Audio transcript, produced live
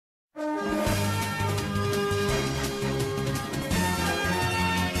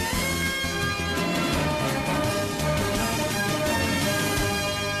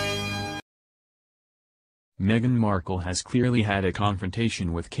Meghan Markle has clearly had a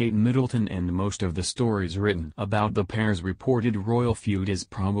confrontation with Kate Middleton, and most of the stories written about the pair's reported royal feud is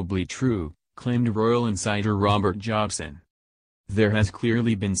probably true, claimed royal insider Robert Jobson. There has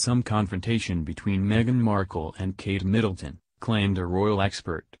clearly been some confrontation between Meghan Markle and Kate Middleton, claimed a royal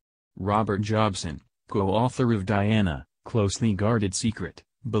expert. Robert Jobson, co-author of Diana, Closely Guarded Secret,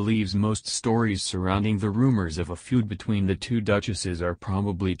 believes most stories surrounding the rumors of a feud between the two duchesses are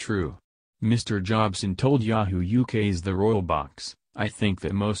probably true. Mr. Jobson told Yahoo UK's The Royal Box, "I think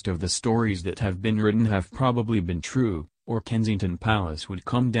that most of the stories that have been written have probably been true, or Kensington Palace would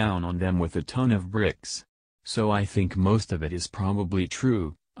come down on them with a ton of bricks. So I think most of it is probably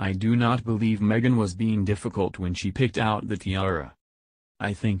true. I do not believe Meghan was being difficult when she picked out the tiara.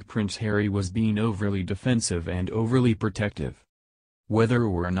 I think Prince Harry was being overly defensive and overly protective. Whether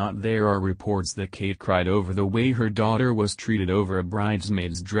or not there are reports that Kate cried over the way her daughter was treated over a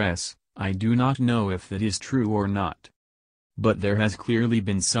bridesmaid's dress, I do not know if that is true or not. But there has clearly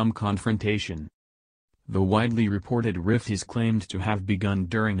been some confrontation." The widely reported rift is claimed to have begun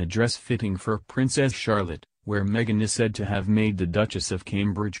during a dress fitting for Princess Charlotte, where Meghan is said to have made the Duchess of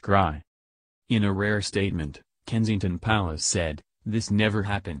Cambridge cry. In a rare statement, Kensington Palace said, "This never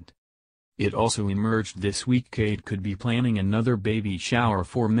happened." It also emerged this week Kate could be planning another baby shower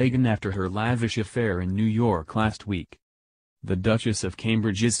for Meghan after her lavish affair in New York last week. The Duchess of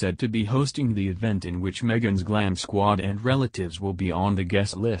Cambridge is said to be hosting the event, in which Meghan's glam squad and relatives will be on the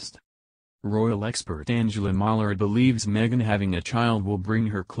guest list. Royal expert Angela Mollard believes Meghan having a child will bring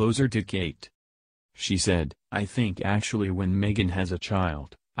her closer to Kate. She said, "I think actually when Meghan has a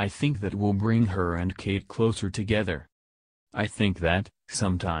child, I think that will bring her and Kate closer together. I think that,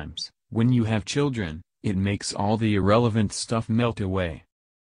 sometimes, when you have children, it makes all the irrelevant stuff melt away.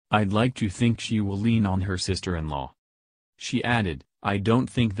 I'd like to think she will lean on her sister-in-law." She added, "I don't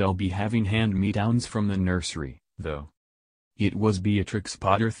think they'll be having hand-me-downs from the nursery, though. It was Beatrix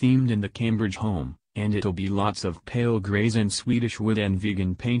Potter themed in the Cambridge home, and it'll be lots of pale greys and Swedish wood and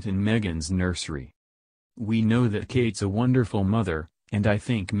vegan paint in Meghan's nursery. We know that Kate's a wonderful mother, and I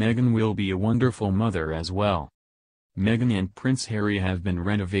think Meghan will be a wonderful mother as well." Meghan and Prince Harry have been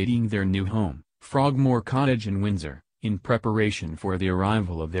renovating their new home, Frogmore Cottage in Windsor, in preparation for the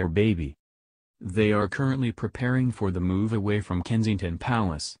arrival of their baby. They are currently preparing for the move away from Kensington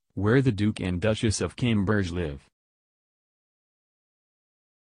Palace, where the Duke and Duchess of Cambridge live.